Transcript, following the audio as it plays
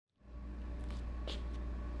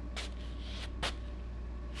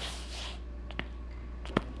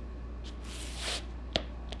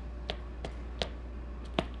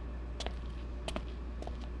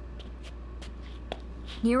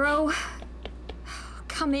Nero?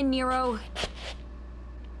 Come in, Nero.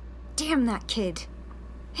 Damn that kid.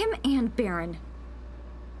 Him and Baron.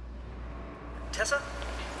 Tessa,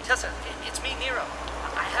 it's me, Nero.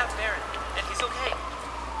 I have Baron, and he's okay.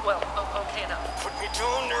 Well, okay enough. Put me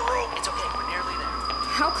down, Nero. It's okay, we're nearly there.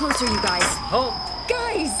 How close are you guys? Home.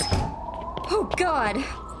 Guys! Oh, God.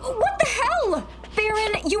 What the hell?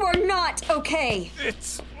 Baron, you are not okay.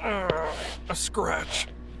 It's a scratch.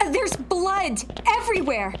 There's blood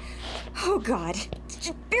everywhere. Oh, God.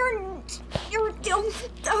 Baron, you're...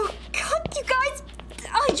 Oh, God, you guys...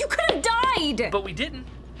 you could have died. But we didn't.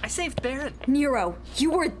 I saved Baron. Nero, you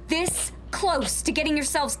were this close to getting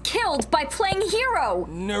yourselves killed by playing hero.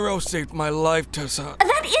 Nero saved my life, Tessa.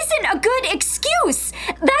 That isn't a good excuse.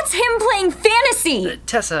 That's him playing fantasy.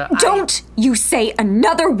 Tessa, Don't you say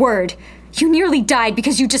another word. You nearly died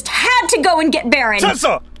because you just had to go and get Baron.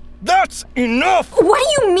 Tessa! That's enough! What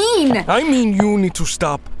do you mean? I mean you need to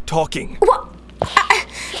stop talking. What?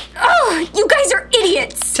 You guys are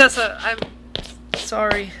idiots. Tessa, I'm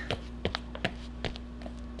sorry.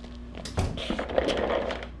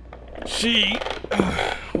 She...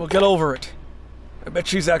 well, get over it. I bet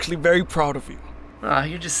she's actually very proud of you.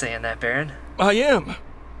 You're just saying that, Baron. I am.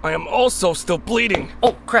 I am also still bleeding.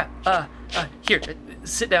 Oh, crap. Here,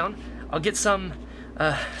 sit down. I'll get something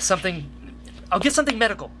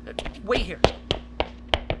medical. Wait here.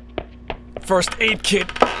 First aid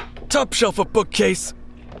kit. Top shelf of bookcase.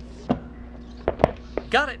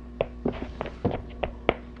 Got it.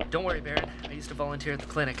 Don't worry, Baron. I used to volunteer at the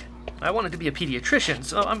clinic. I wanted to be a pediatrician,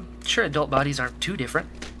 so I'm sure adult bodies aren't too different.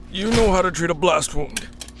 You know how to treat a blast wound.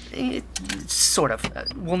 Sort of.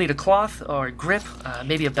 We'll need a cloth or a grip.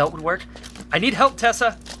 Maybe a belt would work. I need help,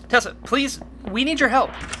 Tessa. Tessa, please, we need your help.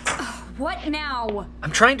 What now?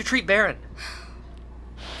 I'm trying to treat Baron.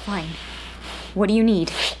 Fine. What do you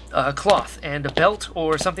need? A cloth and a belt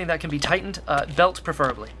or something that can be tightened. Belt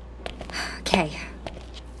preferably. Okay.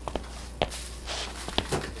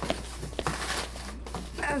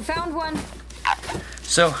 Found one.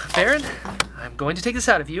 So, Baron, I'm going to take this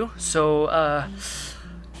out of you, so,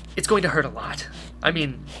 it's going to hurt a lot. I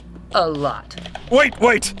mean, a lot.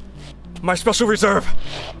 Wait! My special reserve.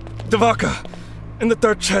 The vodka. In the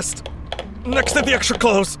third chest. Next to the extra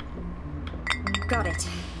clothes. Got it.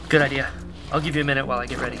 Good idea. I'll give you a minute while I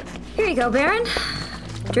get ready. Here you go, Baron.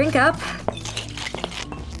 Drink up.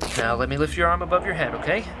 Now, let me lift your arm above your head,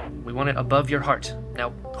 okay? We want it above your heart.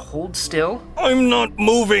 Now, hold still. I'm not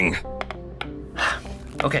moving.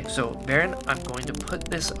 Okay, so, Baron, I'm going to put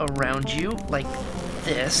this around you like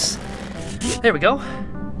this. There we go.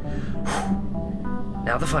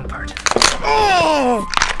 Now the fun part. Oh,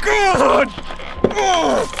 God!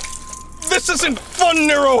 Oh, this isn't fun,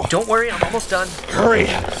 Nero! Don't worry, I'm almost done. Hurry,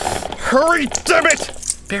 damn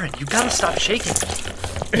it! Baron, you gotta stop shaking.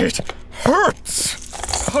 It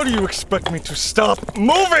hurts! How do you expect me to stop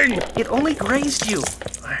moving? It only grazed you.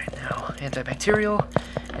 All right, now antibacterial,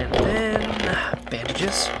 and then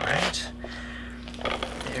bandages. All right.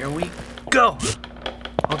 There we go.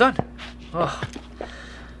 All done. Oh.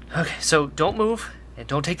 Okay, so don't move and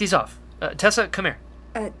don't take these off. Tessa, come here.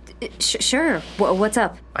 Sure. What's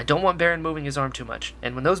up? I don't want Baron moving his arm too much.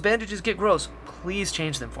 And when those bandages get gross, please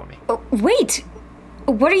change them for me. Wait.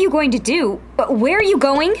 What are you going to do? Where are you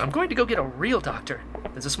going? I'm going to go get a real doctor.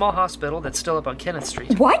 There's a small hospital that's still up on Kenneth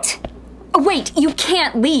Street. What? Wait, you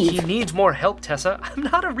can't leave. He needs more help, Tessa. I'm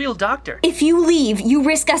not a real doctor. If you leave, you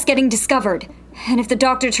risk us getting discovered. And if the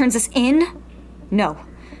doctor turns us in? No.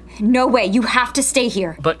 No way, you have to stay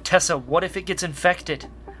here. But Tessa, what if it gets infected?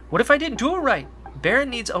 What if I didn't do it right? Baron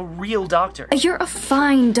needs a real doctor. You're a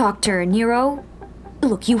fine doctor, Nero.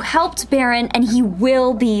 Look, you helped Baron and he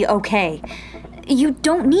will be okay. You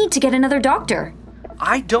don't need to get another doctor.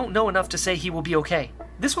 I don't know enough to say he will be okay.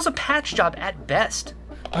 This was a patch job at best.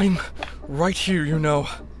 I'm right here, you know.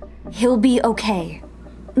 He'll be okay.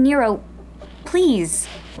 Nero, please,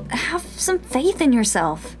 have some faith in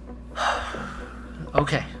yourself.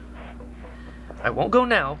 Okay. I won't go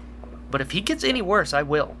now, but if he gets any worse, I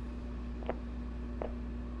will.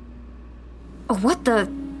 What the?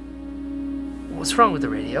 What's wrong with the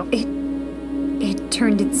radio? It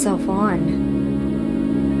turned itself on.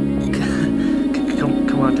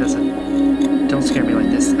 Come on, Tessa. Don't scare me like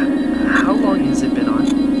this. How long has it been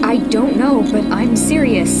on? I don't know, but I'm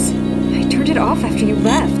serious. I turned it off after you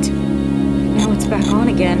left. Now it's back on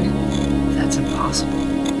again. That's impossible.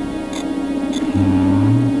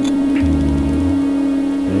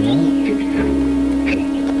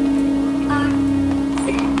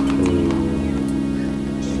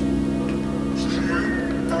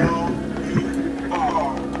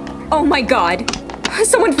 Oh my God!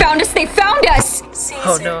 Someone found us! They found us!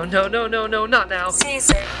 Caesar. Oh, no, not now.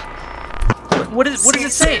 Caesar. What does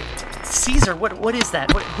it say? Caesar, what is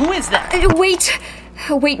that? Who is that?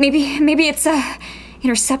 Wait, maybe it's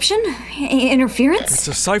interception? Interference? It's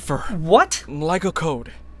a cipher. What? Like a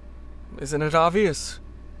code. Isn't it obvious?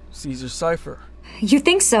 Caesar's cipher. You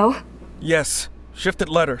think so? Yes. Shifted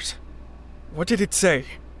letters. What did it say?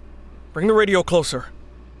 Bring the radio closer.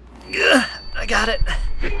 I got it.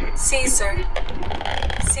 Caesar.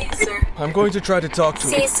 Caesar. I'm going to try to talk to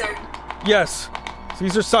it. Caesar. Yes.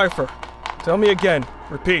 Caesar's cipher. Tell me again.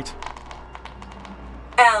 Repeat.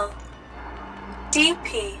 L.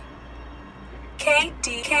 DP.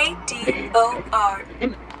 KDOR.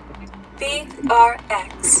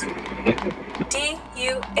 BRX.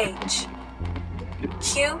 DUH.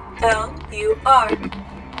 QLUR.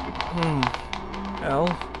 L.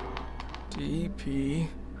 D. P.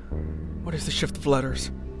 What is the shift of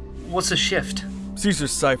letters? What's a shift?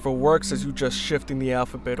 Caesar's cipher works as you just shifting the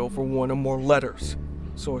alphabet over one or more letters.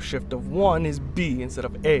 So a shift of 1 is B instead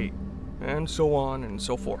of A, and so on and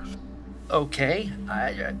so forth. Okay,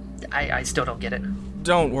 I still don't get it.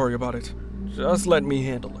 Don't worry about it. Just let me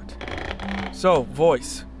handle it. So,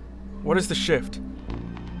 voice. What is the shift?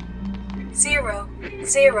 0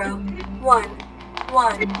 0 1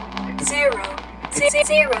 1 0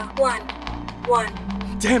 0 1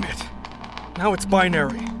 1. Damn it! Now it's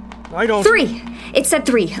binary. I don't... 3! It said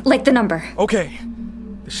 3, like the number. Okay.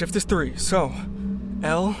 The shift is 3, so...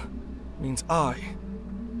 L means I.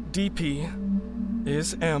 DP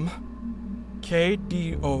is M.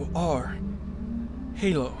 KDOR.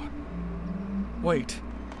 Halo. Wait.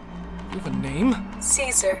 You have a name?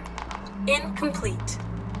 Caesar. Incomplete.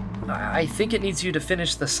 I think it needs you to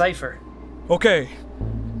finish the cipher. Okay.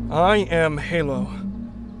 I am Halo.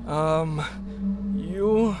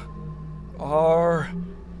 You are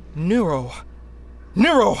Nero.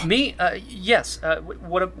 Nero! Me? Yes.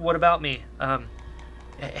 What about me?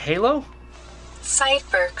 Halo?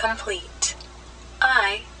 Cipher complete.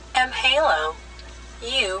 I am Halo.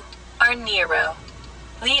 You are Nero,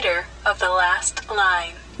 leader of the last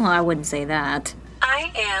line. Well, I wouldn't say that.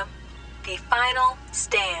 I am the final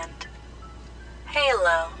stand.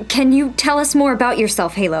 Halo. Can you tell us more about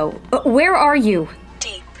yourself, Halo? Where are you?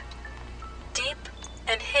 Deep. Deep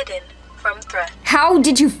and hidden from threat. How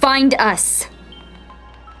did you find us?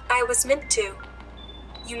 I was meant to.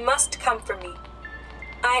 You must come for me.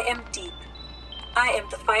 I am deep. I am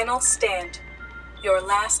the final stand. Your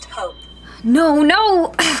last hope.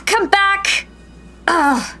 No! Come back!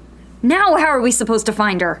 Now how are we supposed to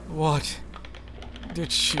find her? What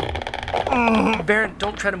did she... Baron,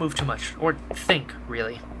 don't try to move too much. Or think,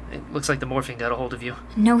 really. It looks like the morphine got a hold of you.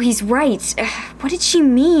 No, he's right. What did she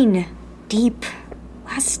mean? Deep.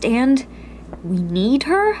 Last stand? We need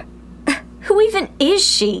her? Who even is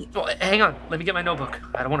she? Oh, hang on. Let me get my notebook.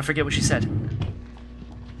 I don't want to forget what she said.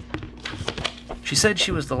 She said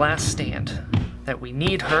she was the last stand. That we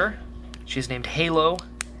need her. She's named Halo.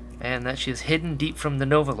 And that she is hidden deep from the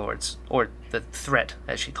Nova Lords. Or the threat,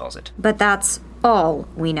 as she calls it. But that's all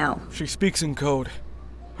we know. She speaks in code.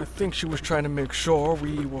 I think she was trying to make sure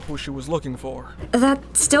we were who she was looking for.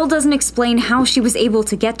 That still doesn't explain how she was able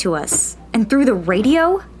to get to us. And through the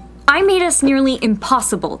radio? I made us nearly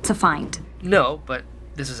impossible to find. No, but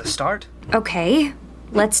this is a start. Okay,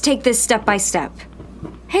 let's take this step by step.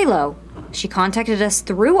 Halo. She contacted us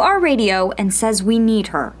through our radio and says we need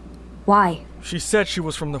her. Why? She said she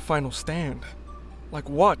was from the final stand. Like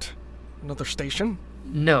what? Another station?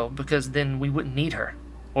 No, because then we wouldn't need her.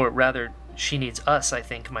 Or rather, she needs us, I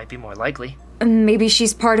think, might be more likely. Maybe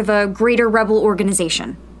she's part of a greater rebel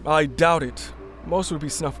organization. I doubt it. Most would be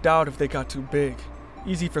snuffed out if they got too big.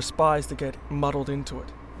 Easy for spies to get muddled into it.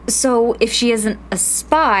 So if she isn't a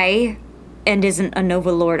spy and isn't a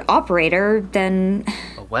Nova Lord operator, then...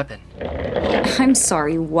 A weapon. I'm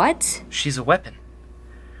sorry, what? She's a weapon.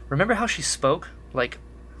 Remember how she spoke? Like,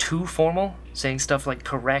 too formal? Saying stuff like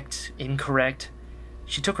correct, incorrect?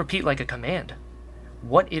 She took repeat like a command.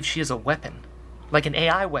 What if she is a weapon? Like an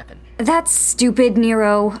AI weapon? That's stupid,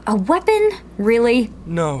 Nero. A weapon? Really?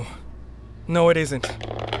 No, it isn't.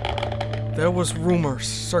 There was rumors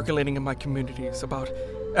circulating in my communities about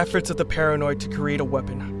efforts of the paranoid to create a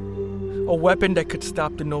weapon. A weapon that could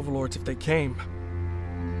stop the Novalords if they came.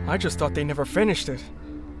 I just thought they never finished it.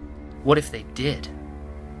 What if they did?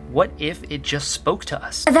 What if it just spoke to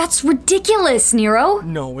us? That's ridiculous, Nero.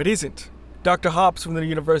 No, it isn't. Dr. Hobbs from the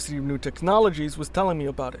University of New Technologies was telling me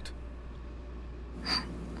about it.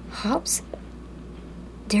 Hobbs?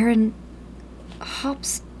 Darren...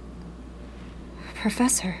 Hobbs...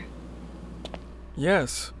 Professor.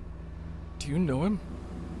 Yes. Do you know him?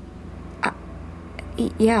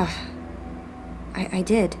 Yeah. I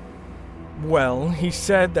did. Well, he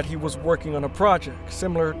said that he was working on a project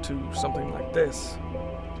similar to something like this.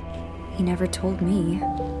 He never told me.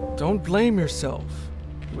 Don't blame yourself.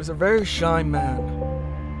 He was a very shy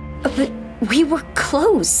man. But we were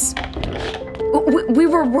close. We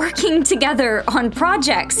were working together on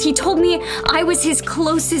projects. He told me I was his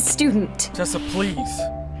closest student. Tessa, please.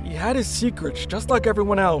 He had his secrets, just like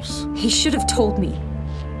everyone else. He should have told me.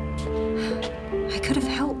 I could have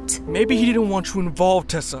helped. Maybe he didn't want you involved,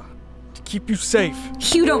 Tessa. To keep you safe.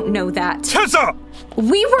 You don't know that. Tessa!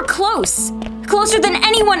 We were close. Closer than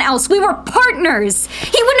anyone else. We were partners.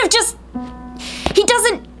 He wouldn't have just... He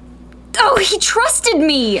doesn't... Oh, he trusted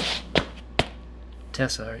me.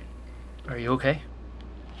 Tessa, are you okay?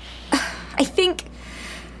 I think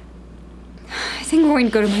we're going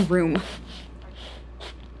to go to my room.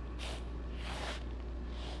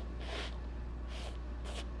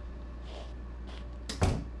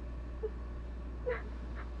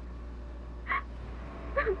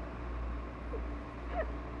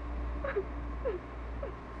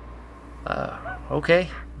 Okay.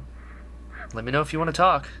 Let me know if you want to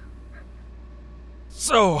talk.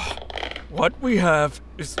 So, what we have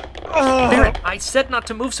is... Barrett, I said not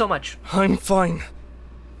to move so much. I'm fine.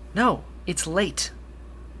 No, it's late.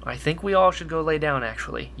 I think we all should go lay down,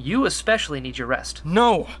 actually. You especially need your rest.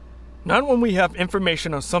 No, not when we have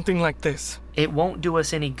information on something like this. It won't do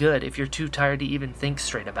us any good if you're too tired to even think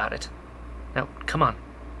straight about it. Now, come on.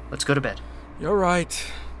 Let's go to bed. You're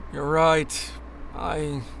right.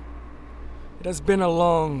 It has been a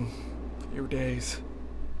long few days.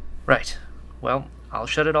 Right. Well, I'll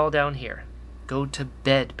shut it all down here. Go to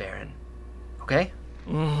bed, Baron. Okay?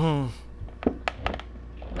 Mm-hmm.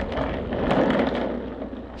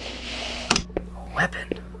 A weapon?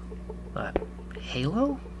 A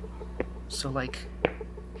halo? So, like,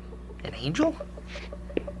 an angel?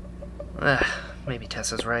 Maybe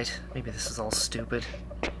Tessa's right. Maybe this is all stupid.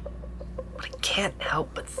 But I can't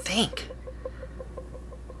help but think.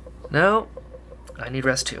 No, I need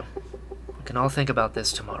rest too. We can all think about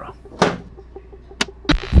this tomorrow.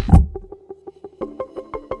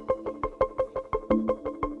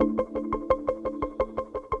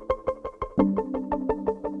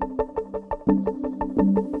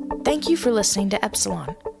 Thank you for listening to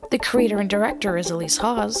Epsilon. The creator and director is Elise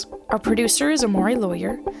Hawes. Our producer is Amori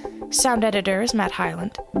Lawyer. Sound editor is Matt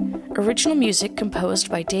Hyland. Original music composed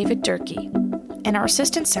by David Durkee. And our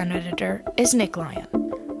assistant sound editor is Nick Lyon.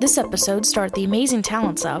 This episode starred the amazing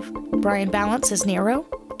talents of Brian Balance as Nero,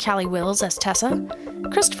 Callie Wills as Tessa,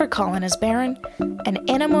 Christopher Collin as Baron, and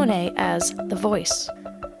Anna Monet as The Voice.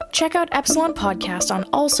 Check out Epsilon Podcast on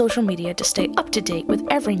all social media to stay up to date with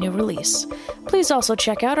every new release. Please also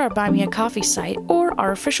check out our Buy Me a Coffee site or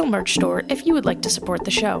our official merch store if you would like to support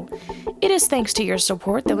the show. It is thanks to your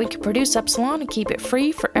support that we can produce Epsilon and keep it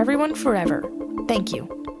free for everyone forever. Thank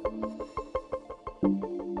you.